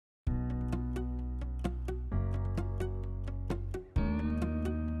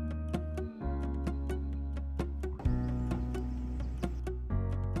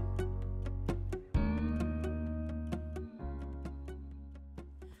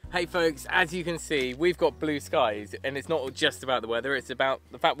Hey folks, as you can see, we've got blue skies, and it's not just about the weather, it's about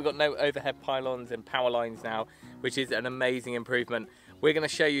the fact we've got no overhead pylons and power lines now, which is an amazing improvement. We're going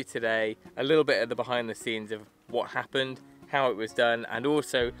to show you today a little bit of the behind the scenes of what happened, how it was done, and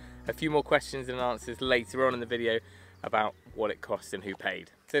also a few more questions and answers later on in the video about what it cost and who paid.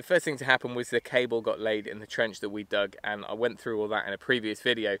 So the first thing to happen was the cable got laid in the trench that we dug, and I went through all that in a previous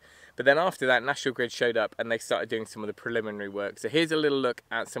video. But then after that, National Grid showed up and they started doing some of the preliminary work. So here's a little look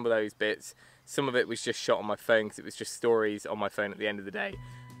at some of those bits. Some of it was just shot on my phone because it was just stories on my phone at the end of the day.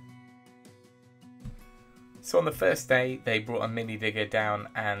 So on the first day, they brought a mini digger down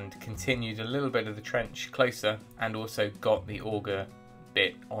and continued a little bit of the trench closer, and also got the auger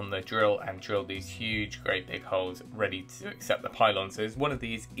bit on the drill and drilled these huge great big holes ready to accept the pylons. So there's one of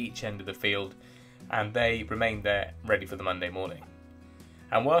these each end of the field, and they remained there ready for the Monday morning.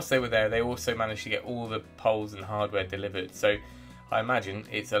 And whilst they were there, they also managed to get all the poles and hardware delivered. So I imagine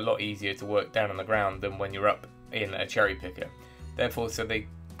it's a lot easier to work down on the ground than when you're up in a cherry picker. Therefore, so they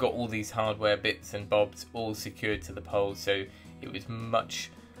got all these hardware bits and bobs all secured to the poles, so it was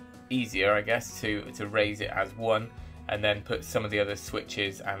much easier, I guess, to raise it as one, and then put some of the other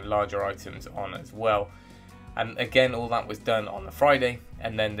switches and larger items on as well. And again, all that was done on the Friday,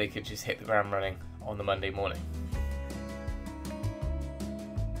 and then they could just hit the ground running on the Monday morning.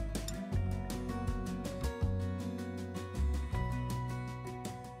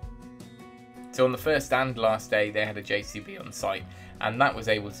 So on the first and last day, they had a JCB on site, and that was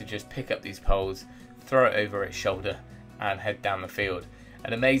able to just pick up these poles, throw it over its shoulder, and head down the field.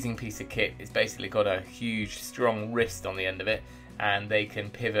 An amazing piece of kit. It's basically got a huge strong wrist on the end of it, and they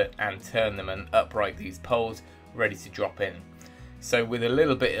can pivot and turn them and upright these poles ready to drop in. So with a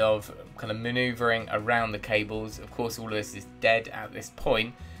little bit of kind of maneuvering around the cables, of course all of this is dead at this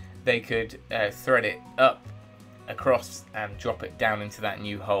point, they could thread it up across and drop it down into that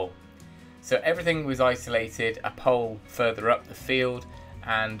new hole. So everything was isolated, a pole further up the field,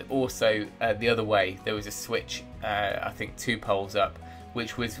 and also the other way there was a switch, I think 2 poles up,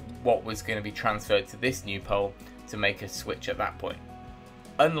 which was what was going to be transferred to this new pole to make a switch at that point.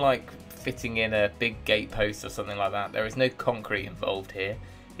 Unlike fitting in a big gate post or something like that, there is no concrete involved here.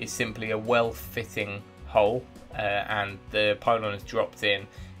 It's simply a well-fitting hole, and the pylon is dropped in,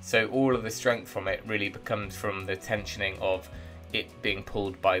 so all of the strength from it really becomes from the tensioning of it being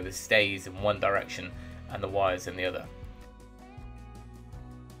pulled by the stays in one direction and the wires in the other.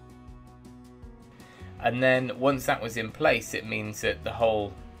 And then once that was in place, it means that the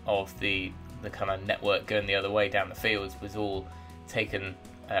whole of the kind of network going the other way down the fields was all taken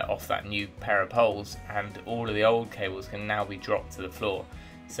off that new pair of poles, and all of the old cables can now be dropped to the floor.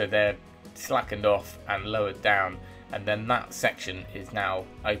 So they're slackened off and lowered down, and then that section is now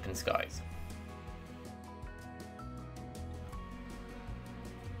open skies.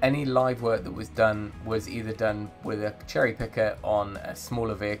 Any live work that was done was either done with a cherry picker on a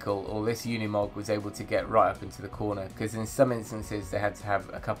smaller vehicle, or this Unimog was able to get right up into the corner, because in some instances they had to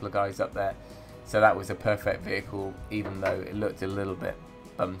have a couple of guys up there. So that was a perfect vehicle, even though it looked a little bit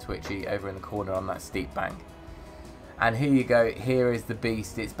bum twitchy over in the corner on that steep bank. And here you go, here is the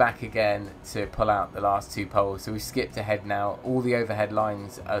beast. It's back again to pull out the last 2 poles. So we've skipped ahead now. All the overhead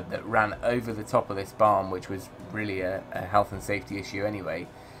lines that ran over the top of this barn, which was really a health and safety issue anyway,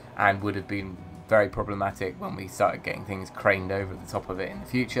 and would have been very problematic when we started getting things craned over the top of it in the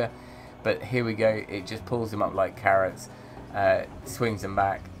future. But here we go, it just pulls them up like carrots, swings them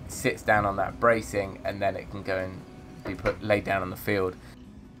back, sits down on that bracing, and then it can go and be laid down on the field.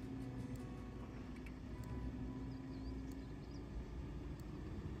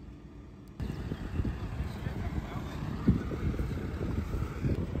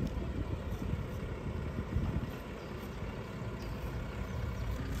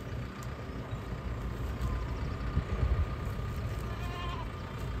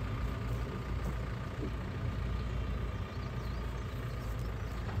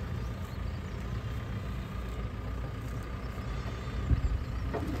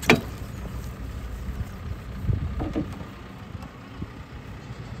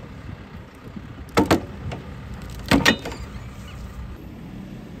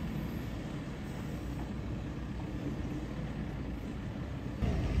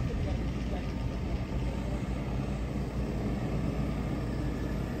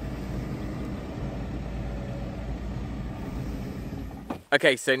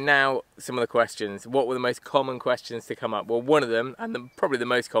 Okay, so now some of the questions. What were the most common questions to come up? Well, one of them, and probably the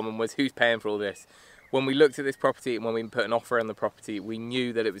most common, was who's paying for all this? When we looked at this property and when we put an offer on the property, we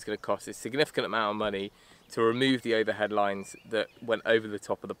knew that it was going to cost a significant amount of money to remove the overhead lines that went over the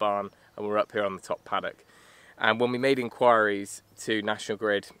top of the barn and were up here on the top paddock. And when we made inquiries to National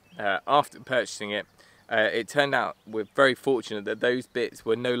Grid after purchasing it, it turned out we're very fortunate that those bits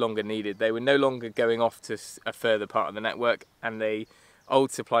were no longer needed. They were no longer going off to a further part of the network, and the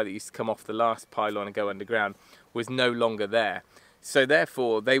old supply that used to come off the last pylon and go underground was no longer there. So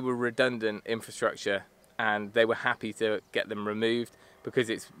therefore they were redundant infrastructure, and they were happy to get them removed because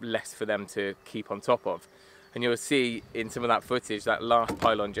it's less for them to keep on top of. And you'll see in some of that footage that last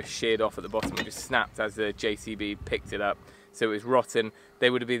pylon just sheared off at the bottom. It just snapped as the JCB picked it up. So it was rotten. They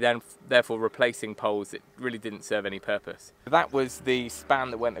would be then therefore replacing poles that really didn't serve any purpose. That was the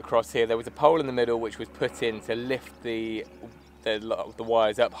span that went across here. There was a pole in the middle which was put in to lift the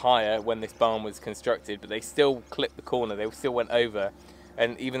wires up higher when this barn was constructed, but they still clipped the corner. They still went over.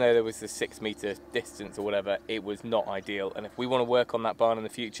 And even though there was a 6 metre distance or whatever, it was not ideal. And if we want to work on that barn in the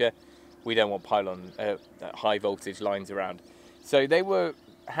future, we don't want high voltage lines around. So they were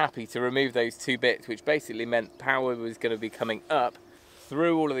happy to remove those 2 bits, which basically meant power was going to be coming up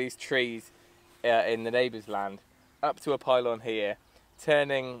through all of these trees in the neighbour's land, up to a pylon here,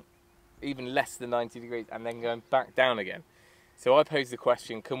 turning even less than 90 degrees and then going back down again. So I posed the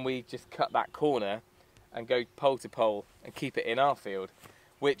question, can we just cut that corner and go pole to pole and keep it in our field?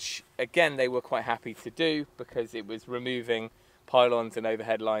 Which again they were quite happy to do, because it was removing pylons and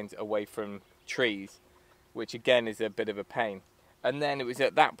overhead lines away from trees, which again is a bit of a pain. And then it was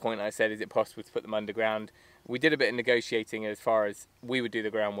at that point I said, is it possible to put them underground? We did a bit of negotiating as far as we would do the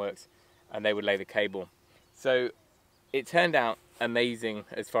groundworks and they would lay the cable. So it turned out amazing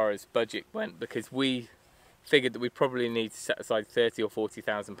as far as budget went, because we figured that we probably need to set aside 30 or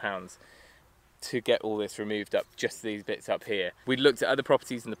 40,000 pounds to get all this removed up, just these bits up here. We'd looked at other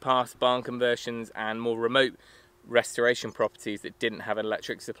properties in the past, barn conversions and more remote restoration properties that didn't have an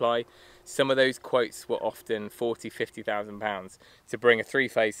electric supply. Some of those quotes were often 40, 50,000 pounds to bring a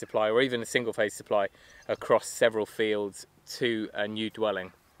 3-phase supply or even a single-phase supply across several fields to a new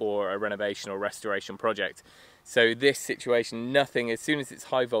dwelling or a renovation or restoration project. So this situation, nothing, as soon as it's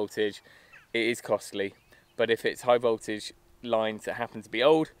high voltage, it is costly. But if it's high voltage lines that happen to be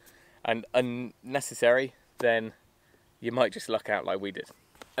old and unnecessary, then you might just luck out like we did.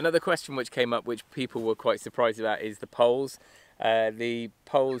 Another question which came up, which people were quite surprised about, is the poles. The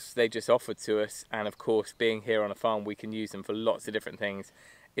poles they just offered to us, and of course being here on a farm we can use them for lots of different things.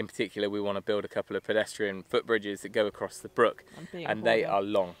 In particular we want to build a couple of pedestrian footbridges that go across the brook, and they are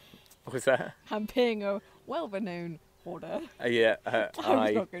long. What was that? I'm being a well-renowned hoarder. Yeah,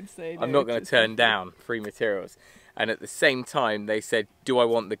 I'm not going to turn down free materials. And at the same time they said, do I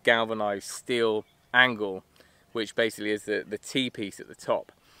want the galvanized steel angle, which basically is the T-piece at the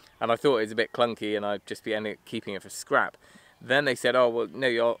top. And I thought it was a bit clunky and I'd just be ending up keeping it for scrap. Then they said, oh well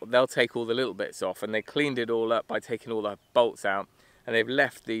no, they'll take all the little bits off, and they cleaned it all up by taking all the bolts out, and they've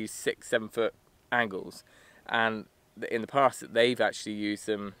left these 6-7 foot angles. And in the past they've actually used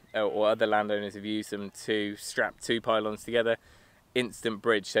them, or other landowners have used them to strap 2 pylons together, instant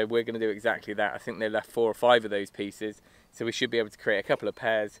bridge. So we're going to do exactly that. I think they left 4 or 5 of those pieces, so we should be able to create a couple of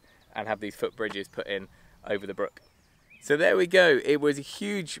pairs and have these footbridges put in over the brook. So there we go. It was a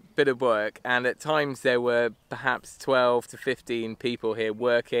huge bit of work, and at times there were perhaps 12 to 15 people here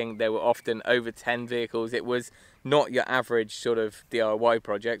working. There were often over 10 vehicles. It was not your average sort of DIY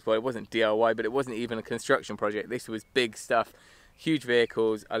project. Well, it wasn't DIY, but it wasn't even a construction project. This was big stuff, huge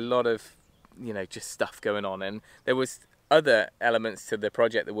vehicles, a lot of, you know, just stuff going on. And there was other elements to the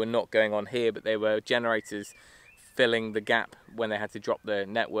project that were not going on here, but they were generators filling the gap when they had to drop the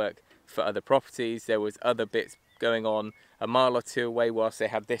network for other properties. There was other bits going on a mile or 2 away. Whilst they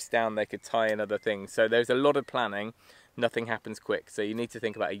had this down, they could tie in other things. So there's a lot of planning. Nothing happens quick, so you need to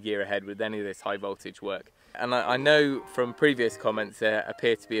think about a year ahead with any of this high voltage work. And I know from previous comments there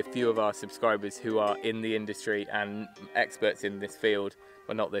appear to be a few of our subscribers who are in the industry and experts in this field,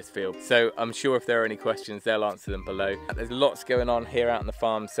 well, not this field. So I'm sure if there are any questions, they'll answer them below. There's lots going on here out on the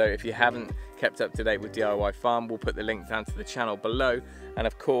farm, so if you haven't kept up to date with DIY Farm, we'll put the link down to the channel below. And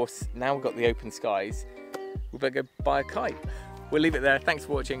of course, now we've got the open skies, we better go buy a kite. We'll leave it there. Thanks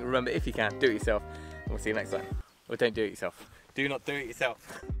for watching. Remember, if you can, do it yourself, and we'll see you next time. Or don't do it yourself. Do not do it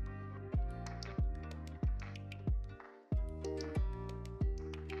yourself.